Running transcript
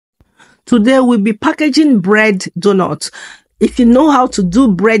Today we'll be packaging bread donut. If you know how to do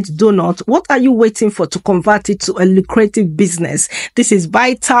bread donut, what are you waiting for to convert it to a lucrative business? This is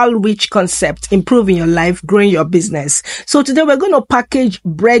Vital Rich Concept, improving your life, growing your business. So today we're going to package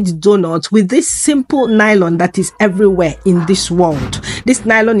bread donut with this simple nylon that is everywhere in this world. This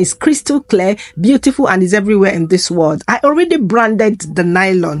nylon is crystal clear, beautiful, and is everywhere in this world. I already branded the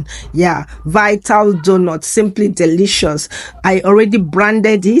nylon. Yeah, Vital Donut, simply delicious. I already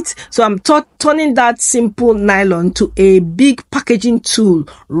branded it. So I'm turning that simple nylon to a big packaging tool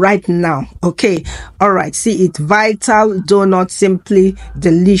right now. Okay, all right, see it, Vital Donut, simply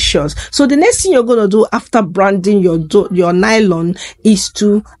delicious. So the next thing you're going to do after branding your nylon is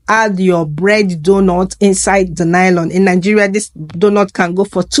to add your bread donut inside the nylon. In Nigeria, this donut can go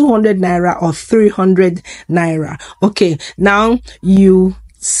for 200 naira or 300 naira. Okay, now you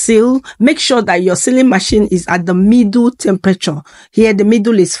seal. Make sure that your sealing machine is at the middle temperature. Here the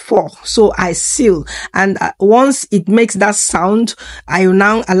middle is 4, so I seal, and once it makes that sound, I will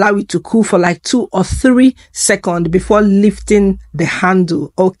now allow it to cool for like 2 or 3 seconds before lifting the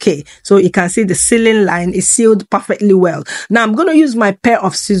handle. Okay, so you can see the sealing line is sealed perfectly well. Now I'm going to use my pair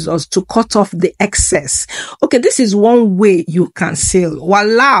of scissors to cut off the excess. Okay, this is one way you can seal.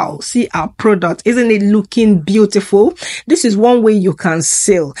 Voila, see our product, isn't it looking beautiful? This is one way you can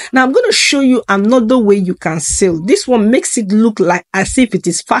seal. Now I'm going to show you another way you can seal. This one makes it look like as if it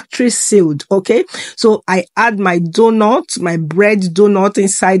is factory sealed. Okay, so I add my donut, my bread donut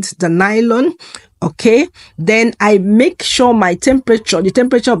inside the nylon. Okay, then I make sure my temperature, the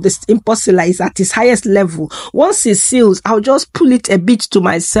temperature of this impulse sealer, is at its highest level. Once it seals, I'll just pull it a bit to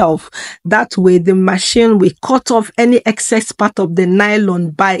myself. That way the machine will cut off any excess part of the nylon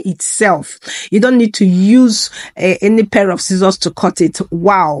by itself. You don't need to use any pair of scissors to cut it.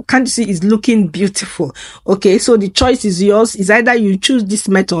 Wow, can't you see it's looking beautiful? Okay, so the choice is yours. It's either you choose this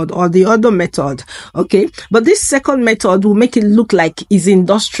method or the other method. Okay, but this second method will make it look like it's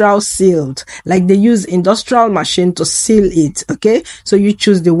industrial sealed, like they use industrial machine to seal it. Okay, so you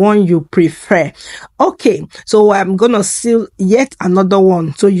choose the one you prefer. Okay, so I'm gonna seal yet another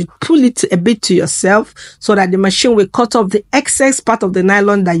one. So you pull it a bit to yourself so that the machine will cut off the excess part of the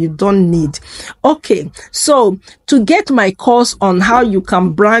nylon that you don't need. Okay, so to get my course on how you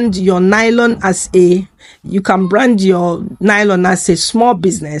can brand your nylon as a small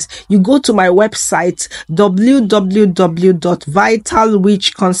business, you go to my website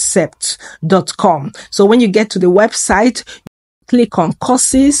www.vitalrichconcept.com. So when you get to the website, click on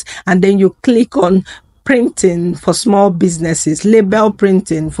courses, and then you click on printing for small businesses, label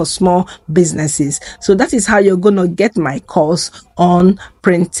printing for small businesses. So that is how you're going to get my course on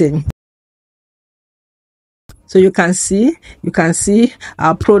printing. So you can see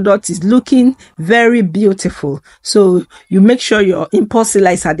our product is looking very beautiful. So you make sure your impulse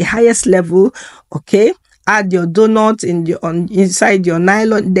sealer is at the highest level. Okay, add your donut inside your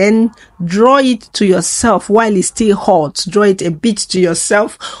nylon, then draw it to yourself while it's still hot. Draw it a bit to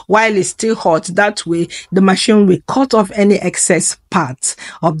yourself while it's still hot. That way the machine will cut off any excess part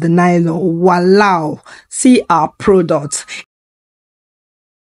of the nylon. Voila, see our product.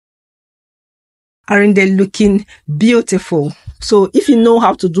 Aren't they looking beautiful? So if you know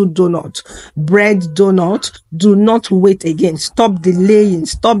how to do bread donut, do not wait again. Stop delaying.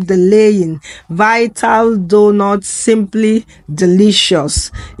 Vital Donut, simply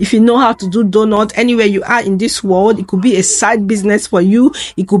delicious. If you know how to do donut anywhere you are in this world, it could be a side business for you,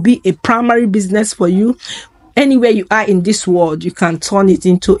 it could be a primary business for you. Anywhere you are in this world, you can turn it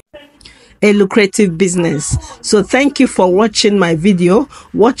into a lucrative business. So thank you for watching my video.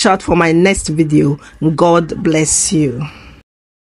 Watch out for my next video. God bless you.